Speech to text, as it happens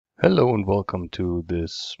Hello and welcome to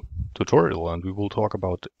this tutorial, and we will talk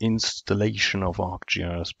about installation of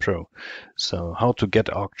ArcGIS Pro. So how to get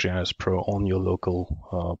ArcGIS Pro on your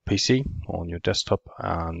local PC, on your desktop,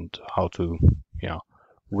 and how to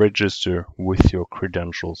register with your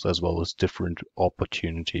credentials, as well as different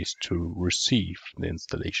opportunities to receive the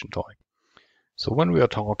installation type. So when we are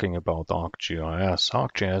talking about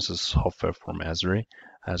ArcGIS is software from Esri.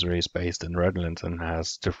 Esri is based in Redlands and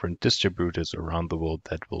has different distributors around the world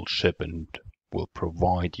that will ship and will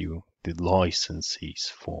provide you the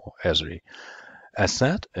licenses for Esri. As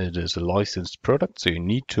said, it is a licensed product, so you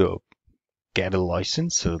need to get a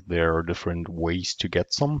license. So there are different ways to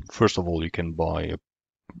get some. First of all, you can buy a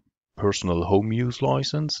personal home use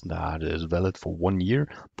license that is valid for 1 year.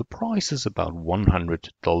 The price is about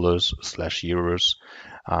 $100/euros,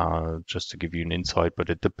 just to give you an insight, but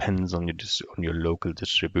it depends on your local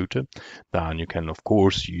distributor. Then you can of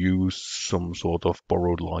course use some sort of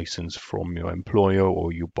borrowed license from your employer,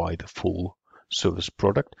 or you buy the full service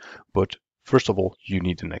product. But first of all, you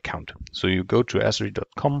need an account. So you go to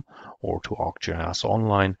esri.com or to ArcGIS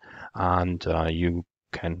Online, and you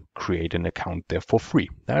can create an account there for free.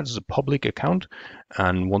 That is a public account,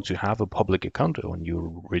 and once you have a public account, when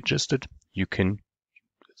you're registered, you can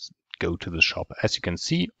go to the shop. As you can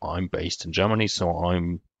see, I'm based in Germany, so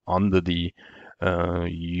I'm under the I'm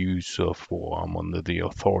under the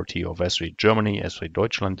authority of Esri Germany, Esri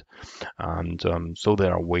Deutschland, and so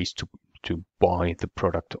there are ways to buy the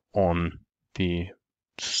product on the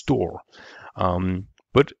store.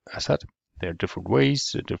 But as I said, there are different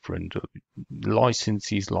ways, different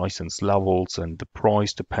licenses, license levels, and the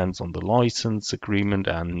price depends on the license agreement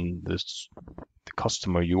and the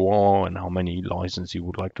customer you are and how many licenses you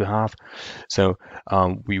would like to have. So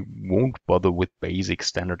we won't bother with basic,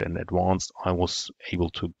 standard, and advanced. I was able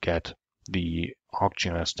to get the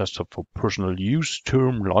ArcGIS Desktop for Personal Use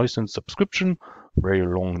Term License Subscription. Very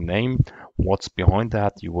long name. What's behind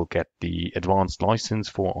that? You will get the advanced license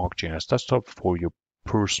for ArcGIS Desktop for your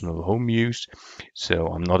personal home use. So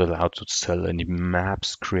I'm not allowed to sell any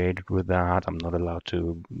maps created with that. I'm not allowed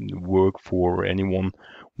to work for anyone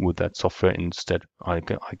with that software. Instead, I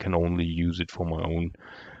can only use it for my own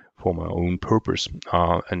purpose.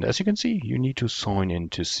 And as you can see, you need to sign in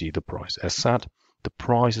to see the price. As said, the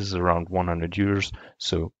price is around €100.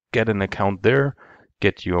 So get an account there,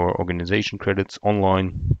 get your organization credits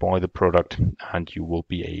online, buy the product, and you will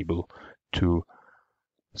be able to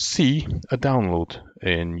see a download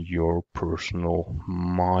in your personal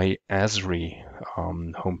My Esri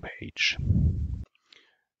homepage.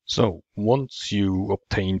 So once you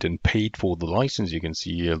obtained and paid for the license, you can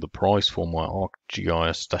see here the price for my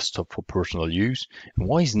ArcGIS Desktop for personal use. And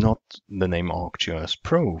why is not the name ArcGIS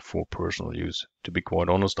Pro for personal use? To be quite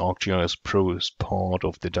honest, ArcGIS Pro is part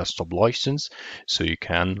of the desktop license. So you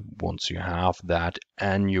can, once you have that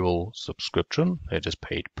annual subscription, it is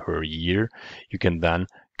paid per year, you can then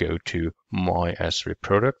go to My Esri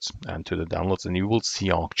products and to the downloads, and you will see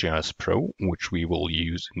ArcGIS Pro, which we will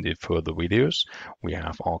use in the further videos. We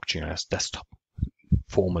have ArcGIS Desktop,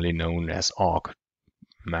 formerly known as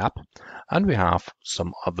ArcMap, and we have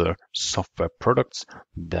some other software products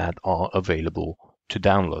that are available to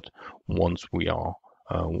download. Once we have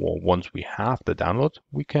the download,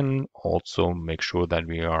 we can also make sure that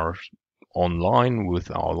we are online with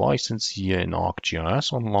our license here in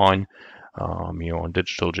ArcGIS Online. Here on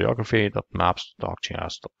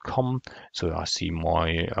digitalgeography.maps.arcgis.com. So I see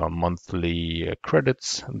my monthly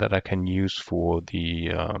credits that I can use for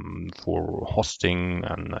the for hosting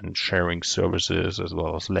and sharing services, as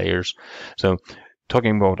well as layers. So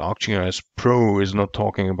talking about ArcGIS Pro is not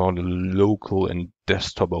talking about a local and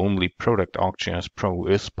desktop only product. ArcGIS Pro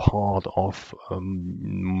is part of a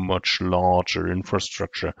much larger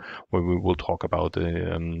infrastructure where we will talk about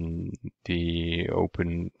the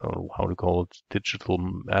open, how to call it, digital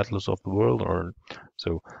atlas of the world, or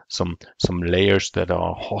so some layers that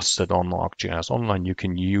are hosted on ArcGIS Online you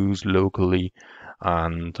can use locally,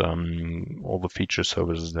 and all the feature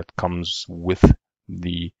services that comes with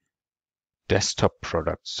the desktop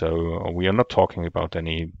product. So we are not talking about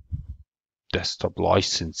any desktop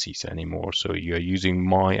licenses anymore. So you're using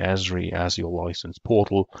My Esri as your license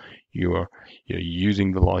portal. You're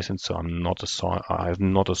using the license. So I have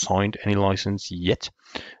not assigned any license yet,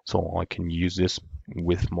 so I can use this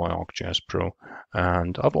with my ArcGIS Pro,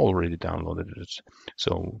 and I've already downloaded it.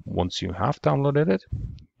 So once you have downloaded it,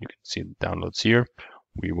 you can see the downloads here.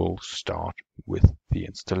 We will start with the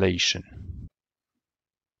installation.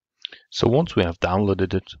 So once we have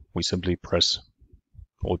downloaded it, we simply press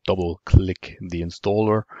or double click the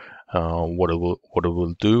installer. What it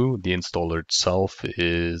will do, the installer itself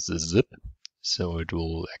is a zip. So it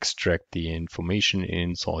will extract the information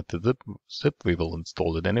inside the zip. We will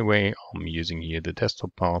install it anyway. I'm using here the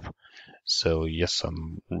desktop path. So yes,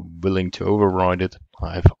 I'm willing to override it.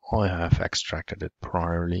 I have extracted it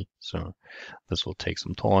priorly, so this will take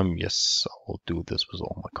some time. Yes, I will do this with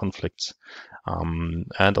all my conflicts. And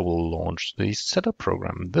I will launch the setup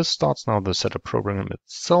program. This starts now the setup program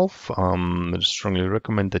itself. I strongly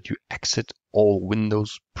recommend that you exit all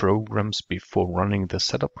Windows programs before running the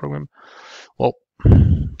setup program. Well,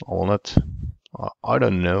 I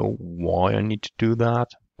don't know why I need to do that,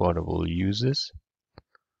 but I will use this.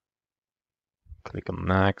 Click on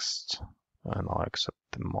next, and I accept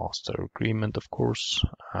the master agreement, of course,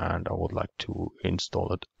 and I would like to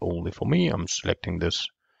install it only for me. I'm selecting this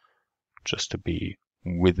just to be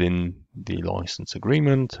within the license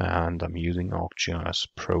agreement, and I'm using ArcGIS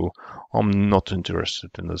Pro. I'm not interested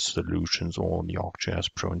in the solutions or the ArcGIS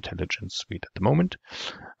Pro Intelligence Suite at the moment,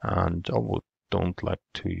 and I don't like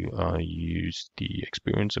to use the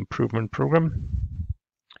Experience Improvement Program.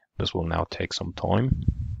 This will now take some time.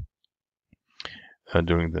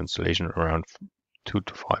 During the installation, around 2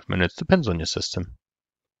 to 5 minutes, depends on your system.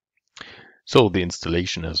 So the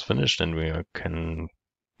installation is finished, and we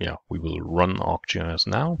will run ArcGIS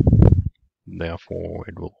now. Therefore,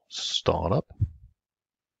 it will start up.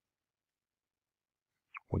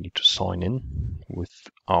 We need to sign in with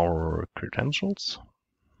our credentials.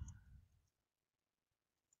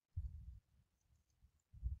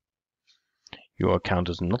 Your account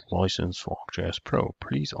is not licensed for ArcGIS Pro.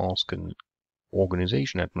 Please ask an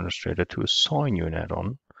organization administrator to assign you an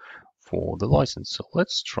add-on for the license. So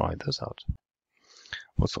let's try this out.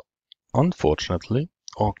 Also, unfortunately,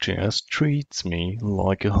 ArcGIS treats me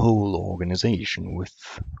like a whole organization with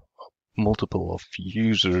multiple of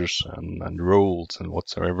users and roles and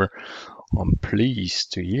whatsoever. I'm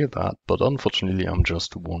pleased to hear that, but unfortunately I'm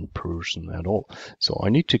just one person at all. So I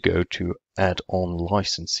need to go to add-on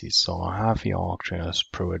licenses. So I have the ArcGIS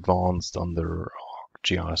Pro Advanced under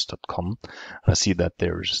ArcGIS.com. I see that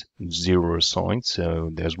there's 0 assigned, so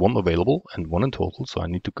there's 1 available and 1 in total. So I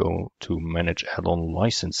need to go to manage add-on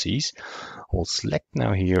licenses. I'll select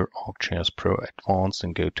now here ArcGIS Pro Advanced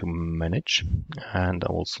and go to manage, and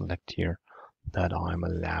I will select here that I'm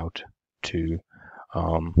allowed to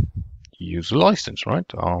use a license, right?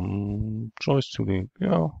 Choice to the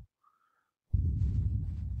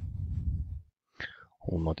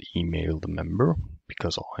I'll not email the member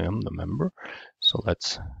because I am the member. So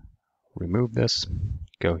let's remove this.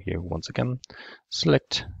 Go here once again,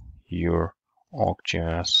 select your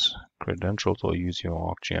ArcGIS credentials or use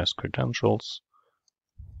your ArcGIS credentials.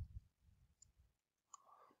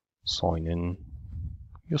 Sign in.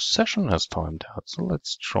 Your session has timed out, so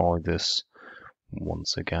let's try this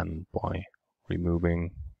once again by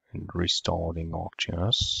removing and restarting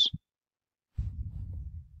ArcGIS.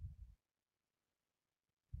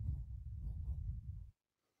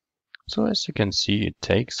 So as you can see, it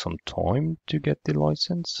takes some time to get the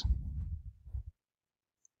license.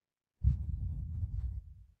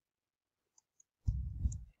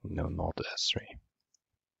 No, not S3.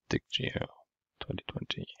 DigGeo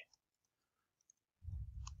 2020.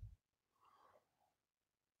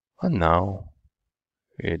 And now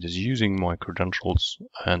it is using my credentials,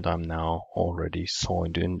 and I'm now already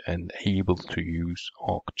signed in and able to use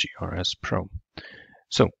ArcGIS Pro.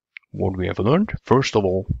 So what we have learned, first of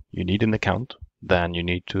all, you need an account. Then you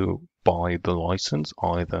need to buy the license.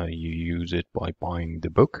 Either you use it by buying the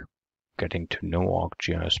book, Getting to Know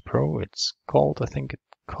ArcGIS Pro. It's called, I think it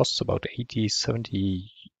costs about $80–70,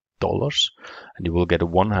 and you will get a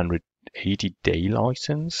 180-day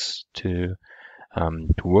license to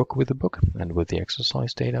work with the book and with the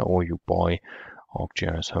exercise data, or you buy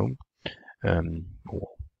ArcGIS Home or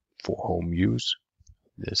for home use.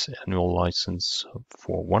 This annual license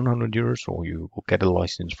for €100, or you will get a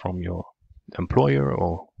license from your employer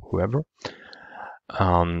or whoever.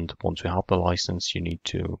 And once you have the license, you need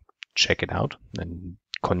to check it out and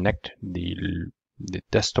connect the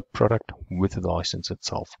desktop product with the license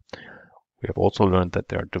itself. We have also learned that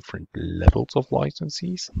there are different levels of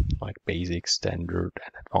licenses, like basic, standard,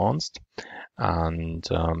 and advanced, and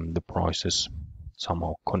the price is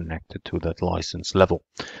somehow connected to that license level.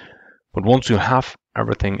 But once you have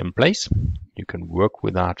everything in place, you can work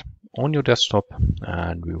with that on your desktop,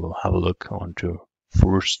 and we will have a look onto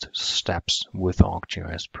first steps with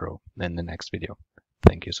ArcGIS Pro in the next video.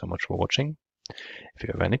 Thank you so much for watching. If you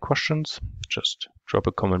have any questions, just drop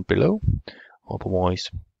a comment below. Otherwise,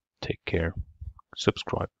 take care,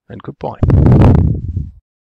 subscribe, and goodbye.